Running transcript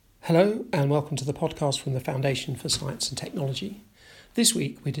Hello and welcome to the podcast from the Foundation for Science and Technology. This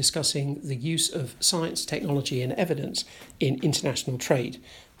week we're discussing the use of science, technology and evidence in international trade.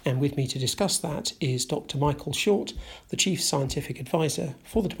 And with me to discuss that is Dr. Michael Short, the Chief Scientific Advisor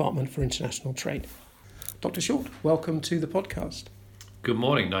for the Department for International Trade. Dr. Short, welcome to the podcast. Good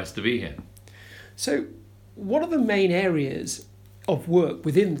morning, nice to be here. So, what are the main areas of work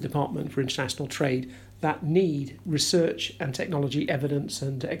within the Department for International Trade that need research and technology evidence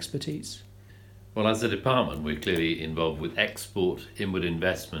and expertise? Well, as a department, we're clearly involved with export, inward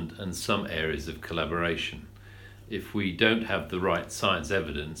investment, and some areas of collaboration. If we don't have the right science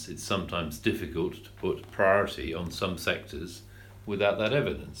evidence, it's sometimes difficult to put priority on some sectors without that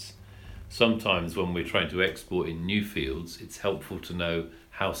evidence. Sometimes when we're trying to export in new fields, it's helpful to know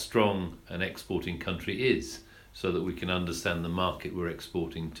how strong an exporting country is so that we can understand the market we're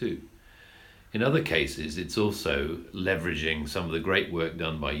exporting to. In other cases, it's also leveraging some of the great work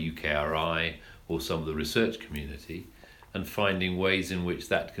done by UKRI or some of the research community and finding ways in which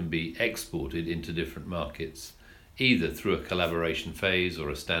that can be exported into different markets, either through a collaboration phase or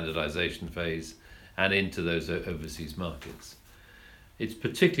a standardization phase and into those overseas markets. It's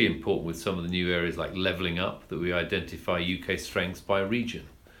particularly important with some of the new areas like levelling up that we identify UK strengths by region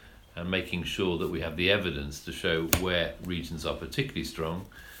and making sure that we have the evidence to show where regions are particularly strong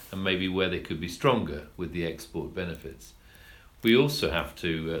and maybe where they could be stronger with the export benefits. We also have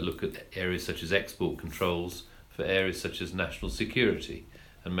to look at areas such as export controls for areas such as national security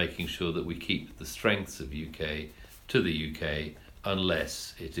and making sure that we keep the strengths of UK to the UK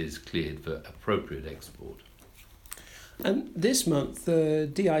unless it is cleared for appropriate export. And this month, the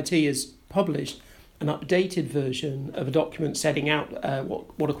DIT has published an updated version of a document setting out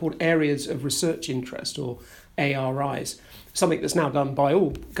what are called areas of research interest, or ARIs, something that's now done by all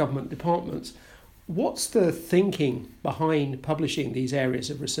government departments. What's the thinking behind publishing these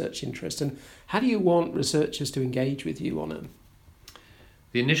areas of research interest, and how do you want researchers to engage with you on them?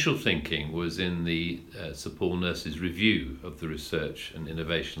 The initial thinking was in the Sir Paul Nurse's review of the research and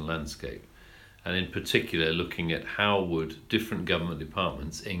innovation landscape, and in particular looking at how would different government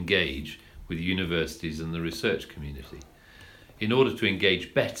departments engage with universities and the research community. In order to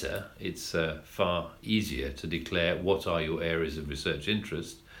engage better, it's far easier to declare what are your areas of research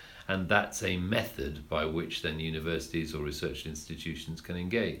interest, and that's a method by which then universities or research institutions can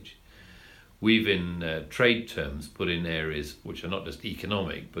engage. We've in trade terms put in areas which are not just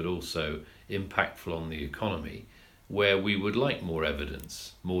economic but also impactful on the economy, where we would like more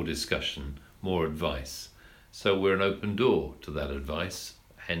evidence, more discussion, more advice. So we're an open door to that advice,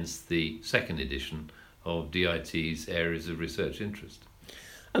 hence the second edition of DIT's areas of research interest.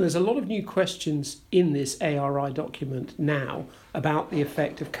 And there's a lot of new questions in this ARI document now about the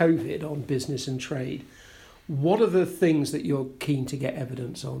effect of COVID on business and trade. What are the things that you're keen to get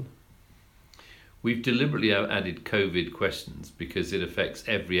evidence on? We've deliberately added COVID questions because it affects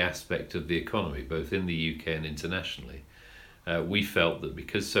every aspect of the economy, both in the UK and internationally. We felt that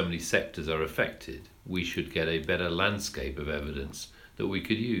because so many sectors are affected, we should get a better landscape of evidence that we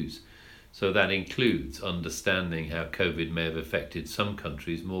could use. So that includes understanding how COVID may have affected some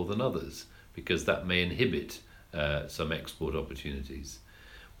countries more than others, because that may inhibit some export opportunities.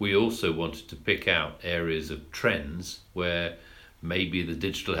 We also wanted to pick out areas of trends where maybe the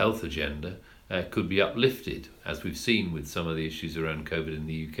digital health agenda could be uplifted, as we've seen with some of the issues around COVID in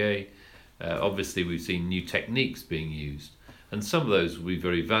the UK. Obviously, we've seen new techniques being used, and some of those will be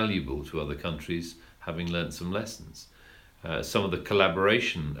very valuable to other countries, having learnt some lessons. Some of the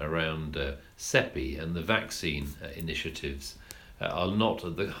collaboration around CEPI and the vaccine initiatives are not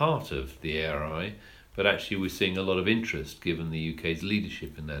at the heart of the ARI, but actually we're seeing a lot of interest given the UK's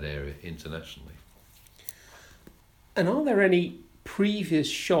leadership in that area internationally. And are there any previous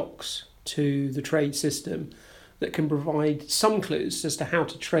shocks to the trade system that can provide some clues as to how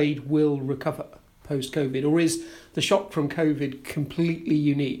to trade will recover post-COVID, or is the shock from COVID completely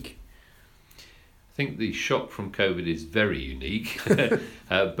unique? I think the shock from COVID is very unique,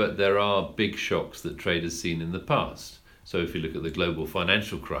 but there are big shocks that trade has seen in the past. So if you look at the global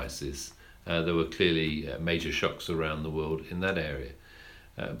financial crisis, there were clearly major shocks around the world in that area.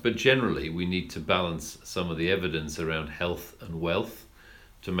 But generally, we need to balance some of the evidence around health and wealth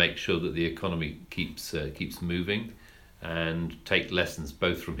to make sure that the economy keeps moving and take lessons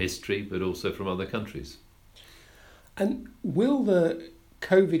both from history but also from other countries. And will the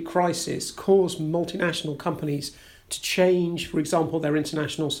COVID crisis cause multinational companies to change, for example, their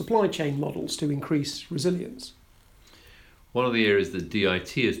international supply chain models to increase resilience? One of the areas that DIT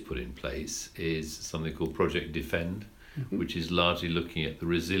has put in place is something called Project Defend, which is largely looking at the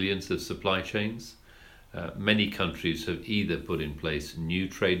resilience of supply chains. Many countries have either put in place new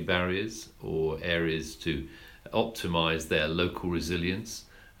trade barriers or areas to optimize their local resilience,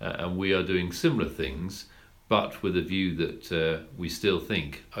 and we are doing similar things, but with a view that we still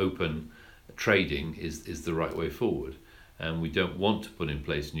think open trading is the right way forward, and we don't want to put in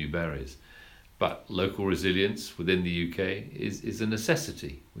place new barriers. But local resilience within the UK is a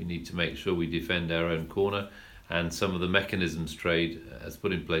necessity. We need to make sure we defend our own corner, and some of the mechanisms trade has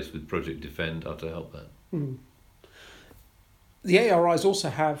put in place with Project Defend are to help that. Mm. The ARIs also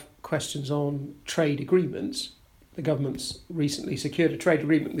have questions on trade agreements. The government's recently secured a trade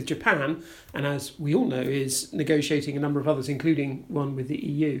agreement with Japan, and as we all know, is negotiating a number of others, including one with the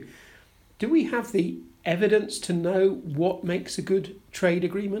EU. Do we have the evidence to know what makes a good trade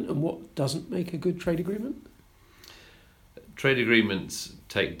agreement and what doesn't make a good trade agreement? Trade agreements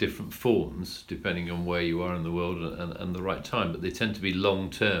take different forms depending on where you are in the world and the right time, but they tend to be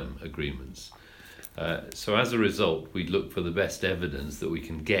long-term agreements. So as a result, we look for the best evidence that we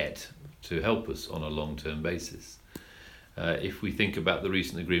can get to help us on a long-term basis. If we think about the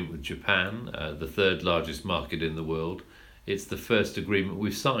recent agreement with Japan, the third largest market in the world, it's the first agreement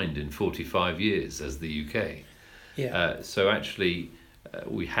we've signed in 45 years as the UK. Yeah. So actually,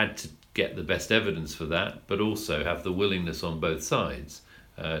 we had to get the best evidence for that, but also have the willingness on both sides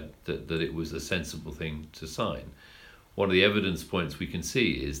that it was a sensible thing to sign. One of the evidence points we can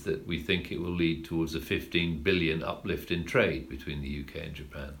see is that we think it will lead towards a 15 billion uplift in trade between the UK and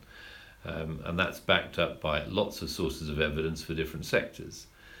Japan. And that's backed up by lots of sources of evidence for different sectors.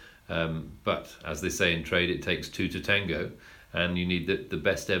 But as they say in trade, it takes two to tango, and you need the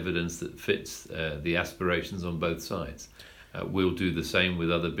best evidence that fits the aspirations on both sides. We'll do the same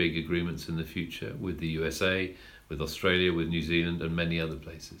with other big agreements in the future, with the USA, with Australia, with New Zealand, and many other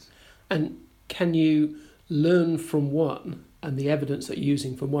places. And can you learn from one, and the evidence that you're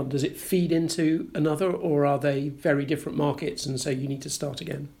using from one, does it feed into another, or are they very different markets and so you need to start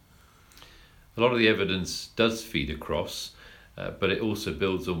again? A lot of the evidence does feed across, but it also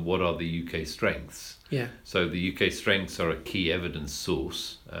builds on what are the UK strengths. Yeah. So the UK strengths are a key evidence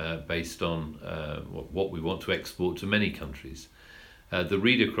source based on what we want to export to many countries. The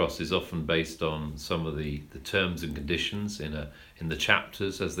read across is often based on some of the terms and conditions in the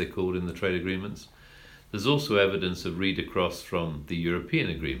chapters, as they called in the trade agreements. There's also evidence of read across from the European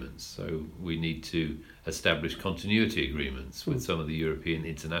agreements. So we need to establish continuity agreements with some of the European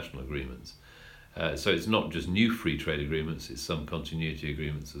international agreements. So it's not just new free trade agreements, it's some continuity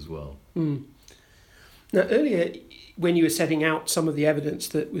agreements as well. Mm. Now, earlier, when you were setting out some of the evidence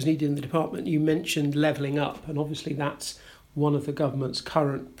that was needed in the department, you mentioned levelling up, and obviously that's one of the government's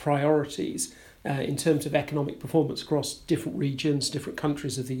current priorities in terms of economic performance across different regions, different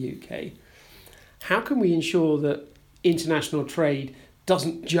countries of the UK. How can we ensure that international trade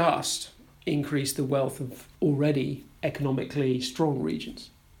doesn't just increase the wealth of already economically strong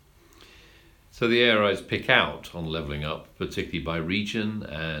regions? So the ARIs pick out on levelling up, particularly by region,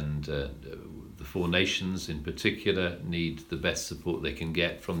 and the four nations in particular need the best support they can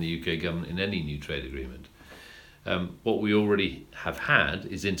get from the UK government in any new trade agreement. What we already have had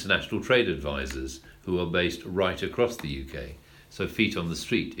is international trade advisors who are based right across the UK, so feet on the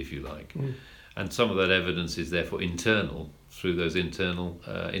street, if you like. Mm. And some of that evidence is therefore internal through those internal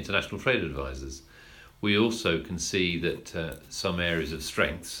international trade advisors. We also can see that some areas of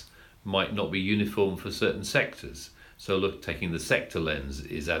strengths might not be uniform for certain sectors. So taking the sector lens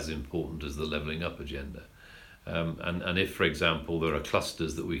is as important as the levelling up agenda. And if, for example, there are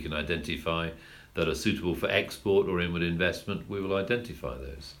clusters that we can identify that are suitable for export or inward investment, we will identify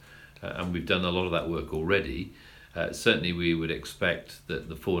those. And we've done a lot of that work already. Certainly we would expect that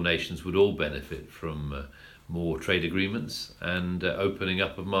the four nations would all benefit from more trade agreements and opening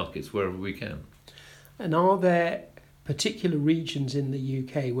up of markets wherever we can. And are there particular regions in the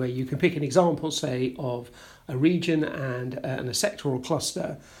UK where you can pick an example, say, of a region and a sectoral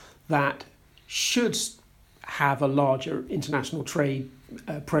cluster that should have a larger international trade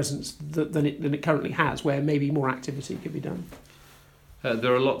presence than it currently has, where maybe more activity could be done?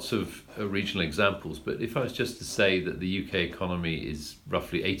 There are lots of regional examples, but if I was just to say that the UK economy is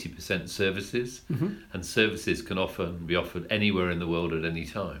roughly 80% services, and services can often be offered anywhere in the world at any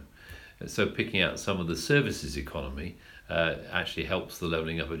time. So picking out some of the services economy actually helps the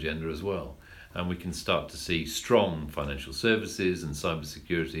levelling up agenda as well. And we can start to see strong financial services and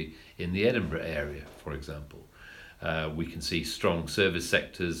cybersecurity in the Edinburgh area, for example. We can see strong service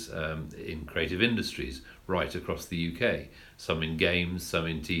sectors in creative industries right across the UK, some in games, some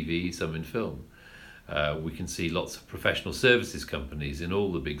in TV, some in film. We can see lots of professional services companies in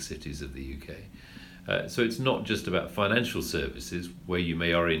all the big cities of the UK. So it's not just about financial services where you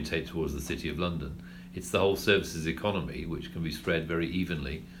may orientate towards the City of London. It's the whole services economy, which can be spread very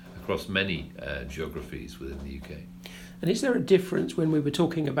evenly across many geographies within the UK. And is there a difference when we were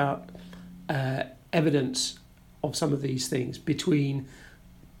talking about evidence of some of these things between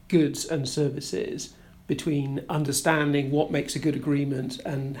goods and services, between understanding what makes a good agreement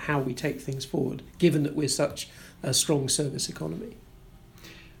and how we take things forward, given that we're such a strong service economy?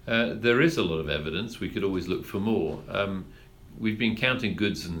 There is a lot of evidence. We could always look for more. We've been counting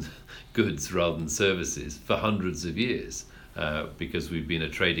goods rather than services for hundreds of years, because we've been a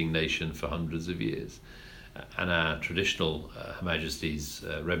trading nation for hundreds of years. And our traditional Her Majesty's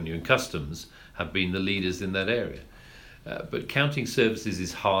Revenue and Customs have been the leaders in that area. But counting services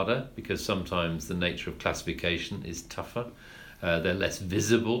is harder because sometimes the nature of classification is tougher. They're less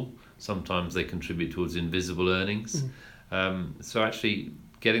visible. Sometimes they contribute towards invisible earnings. So actually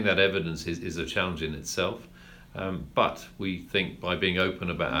getting that evidence is a challenge in itself. But we think by being open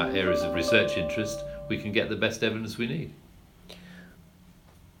about our areas of research interest, we can get the best evidence we need.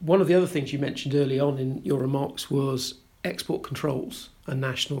 One of the other things you mentioned early on in your remarks was export controls and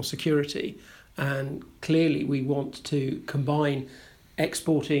national security. And clearly we want to combine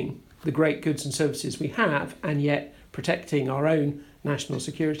exporting the great goods and services we have and yet protecting our own national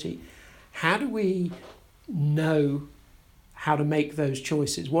security. How do we know how to make those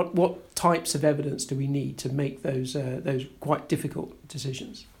choices? What types of evidence do we need to make those quite difficult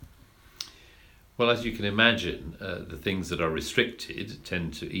decisions? Well, as you can imagine, the things that are restricted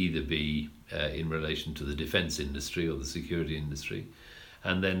tend to either be in relation to the defence industry or the security industry,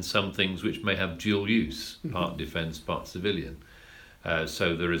 and then some things which may have dual use, part defence, part civilian.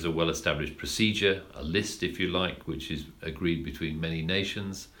 So there is a well-established procedure, a list if you like, which is agreed between many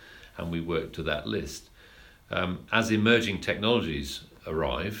nations, and we work to that list. As emerging technologies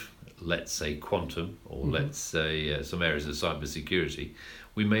arrive, let's say quantum, or let's say some areas of cybersecurity,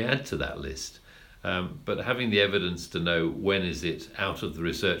 we may add to that list. But having the evidence to know when is it out of the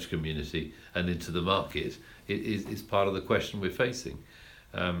research community and into the market is part of the question we're facing.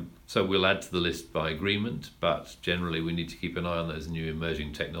 So we'll add to the list by agreement, but generally we need to keep an eye on those new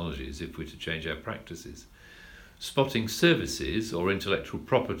emerging technologies if we're to change our practices. Spotting services or intellectual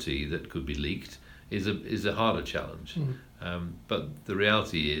property that could be leaked is a harder challenge. But the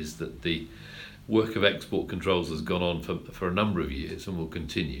reality is that the work of export controls has gone on for a number of years and will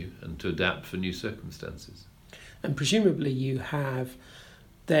continue, and to adapt for new circumstances. And presumably you have,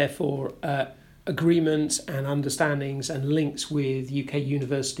 therefore, agreements and understandings and links with UK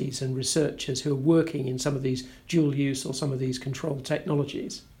universities and researchers who are working in some of these dual use or some of these controlled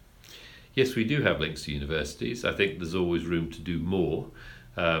technologies. Yes, we do have links to universities. I think there's always room to do more,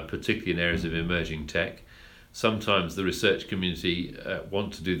 particularly in areas of emerging tech. Sometimes the research community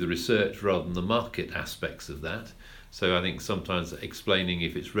want to do the research rather than the market aspects of that. So I think sometimes explaining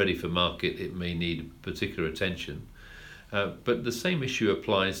if it's ready for market, it may need particular attention. But the same issue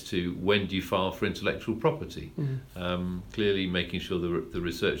applies to when do you file for intellectual property. Clearly making sure the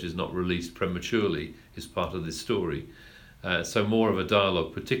research is not released prematurely is part of this story. So more of a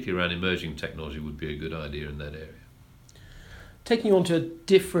dialogue, particularly around emerging technology, would be a good idea in that area. Taking on to a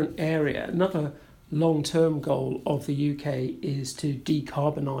different area, another long-term goal of the UK is to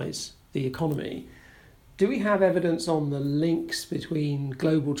decarbonise the economy. Do we have evidence on the links between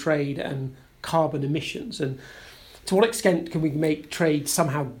global trade and carbon emissions? And to what extent can we make trade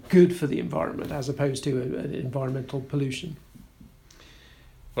somehow good for the environment as opposed to environmental pollution?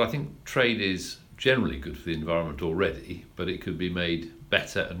 Well, I think trade is generally good for the environment already, but it could be made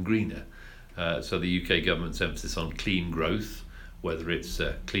better and greener. So the UK government's emphasis on clean growth, whether it's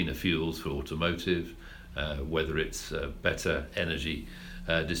cleaner fuels for automotive, whether it's better energy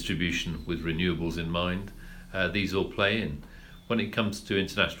distribution with renewables in mind, these all play in. When it comes to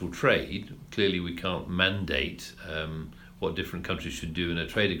international trade, clearly we can't mandate what different countries should do in a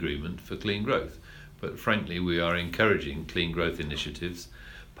trade agreement for clean growth. But frankly, we are encouraging clean growth initiatives,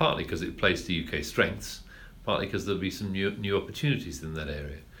 partly because it plays to UK strengths, partly because there'll be some new opportunities in that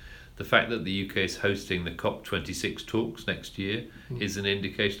area. The fact that the UK is hosting the COP26 talks next year is an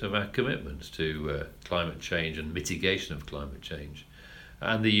indication of our commitment to climate change and mitigation of climate change.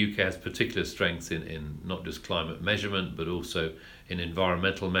 And the UK has particular strengths in not just climate measurement, but also in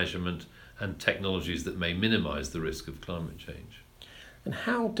environmental measurement and technologies that may minimise the risk of climate change. And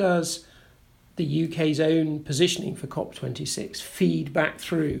how does the UK's own positioning for COP26 feed back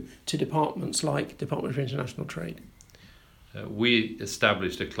through to departments like Department for International Trade? We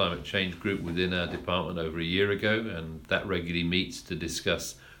established a climate change group within our department over a year ago, and that regularly meets to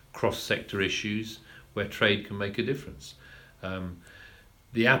discuss cross-sector issues where trade can make a difference.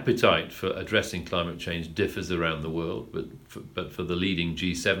 The appetite for addressing climate change differs around the world, but for the leading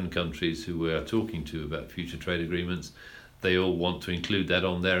G7 countries who we are talking to about future trade agreements, they all want to include that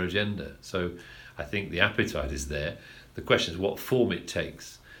on their agenda. So I think the appetite is there. The question is what form it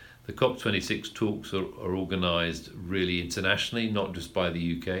takes. The COP26 talks are organised really internationally, not just by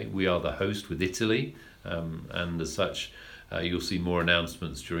the UK. We are the host with Italy, and as such, you'll see more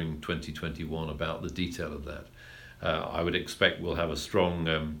announcements during 2021 about the detail of that. I would expect we'll have a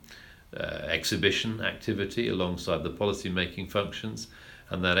strong exhibition activity alongside the policy making functions,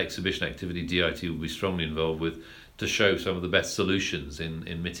 and that exhibition activity DIT will be strongly involved with to show some of the best solutions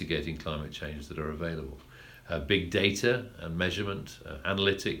in mitigating climate change that are available. Big data and measurement,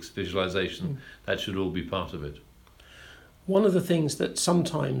 analytics, visualization, that should all be part of it. One of the things that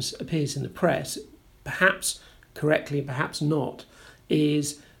sometimes appears in the press, perhaps correctly, perhaps not,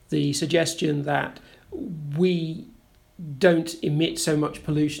 is the suggestion that we don't emit so much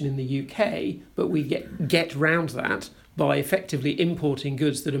pollution in the UK, but we get round that by effectively importing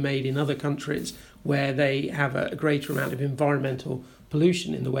goods that are made in other countries where they have a greater amount of environmental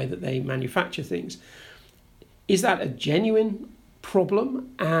pollution in the way that they manufacture things. Is that a genuine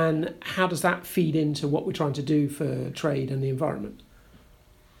problem, and how does that feed into what we're trying to do for trade and the environment?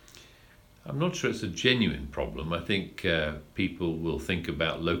 I'm not sure it's a genuine problem. I think people will think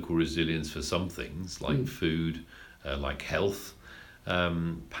about local resilience for some things like food, like health.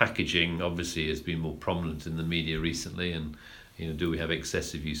 Packaging obviously has been more prominent in the media recently, and do we have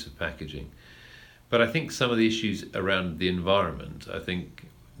excessive use of packaging? But I think some of the issues around the environment, I think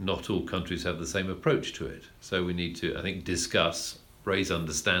not all countries have the same approach to it. So we need to, I think, discuss, raise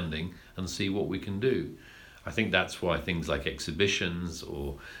understanding, and see what we can do. I think that's why things like exhibitions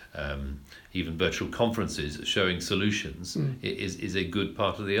or even virtual conferences showing solutions is a good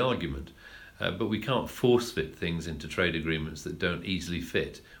part of the argument. But we can't force fit things into trade agreements that don't easily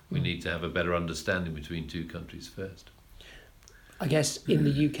fit. We need to have a better understanding between two countries first. I guess in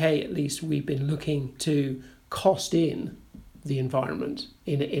the UK, at least, we've been looking to cost in the environment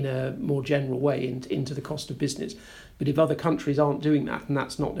in a more general way into the cost of business. But if other countries aren't doing that, and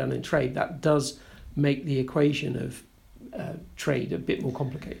that's not done in trade, that does make the equation of trade a bit more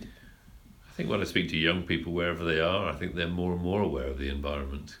complicated. I think when I speak to young people wherever they are, I think they're more and more aware of the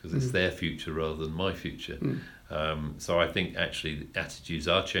environment because it's their future rather than my future. So I think actually attitudes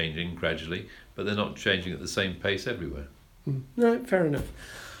are changing gradually, but they're not changing at the same pace everywhere. No, fair enough.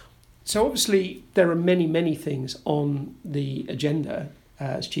 So obviously there are many, many things on the agenda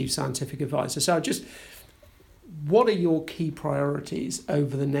as Chief Scientific Advisor. So what are your key priorities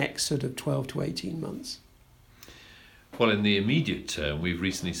over the next sort of 12 to 18 months? Well, in the immediate term, we've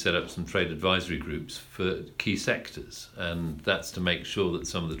recently set up some trade advisory groups for key sectors, and that's to make sure that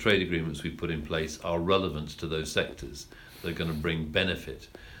some of the trade agreements we put in place are relevant to those sectors. They're going to bring benefit.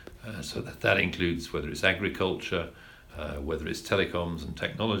 So that includes whether it's agriculture, whether it's telecoms and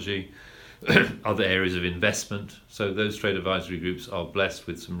technology, other areas of investment. So those trade advisory groups are blessed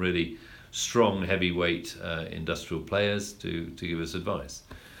with some really strong, heavyweight industrial players to give us advice.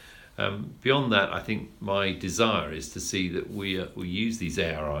 Beyond that, I think my desire is to see that we use these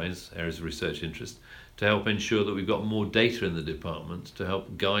ARIs, areas of research interest, to help ensure that we've got more data in the department to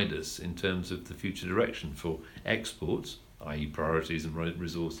help guide us in terms of the future direction for exports, i.e. priorities and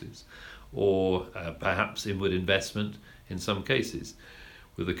resources, or perhaps inward investment in some cases.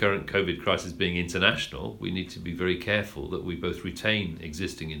 With the current COVID crisis being international, we need to be very careful that we both retain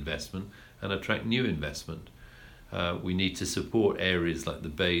existing investment and attract new investment. We need to support areas like the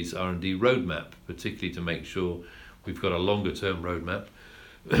BEIS R&D roadmap, particularly to make sure we've got a longer term roadmap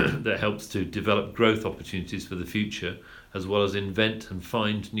that helps to develop growth opportunities for the future, as well as invent and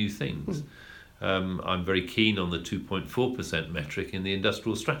find new things. I'm very keen on the 2.4% metric in the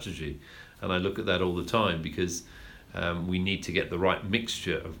industrial strategy, and I look at that all the time because we need to get the right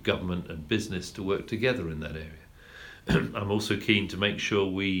mixture of government and business to work together in that area. I'm also keen to make sure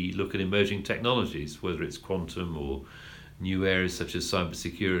we look at emerging technologies, whether it's quantum or new areas such as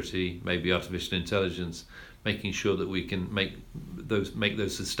cybersecurity, maybe artificial intelligence, making sure that we can make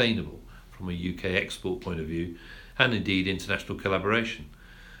those sustainable from a UK export point of view, and indeed international collaboration.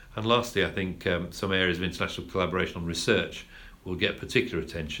 And lastly, I think some areas of international collaboration on research will get particular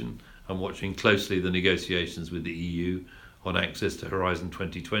attention. I'm watching closely the negotiations with the EU on access to Horizon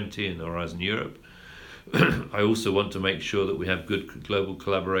 2020 and Horizon Europe. I also want to make sure that we have good global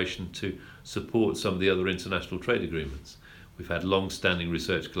collaboration to support some of the other international trade agreements. We've had long-standing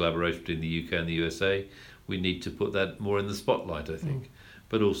research collaboration between the UK and the USA. We need to put that more in the spotlight, I think,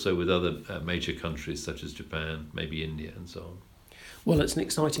 but also with other major countries such as Japan, maybe India, and so on. Well, it's an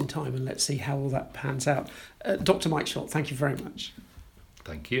exciting time, and let's see how all that pans out. Dr. Mike Schott, thank you very much.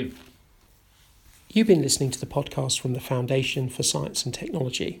 Thank you. You've been listening to the podcast from the Foundation for Science and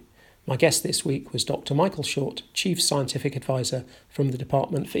Technology. My guest this week was Dr. Michael Short, Chief Scientific Advisor from the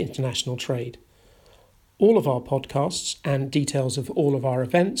Department for International Trade. All of our podcasts and details of all of our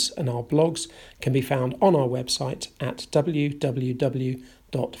events and our blogs can be found on our website at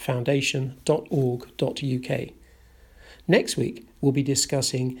www.foundation.org.uk. Next week, we'll be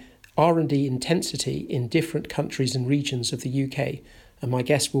discussing R&D intensity in different countries and regions of the UK, and my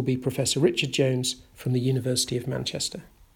guest will be Professor Richard Jones from the University of Manchester.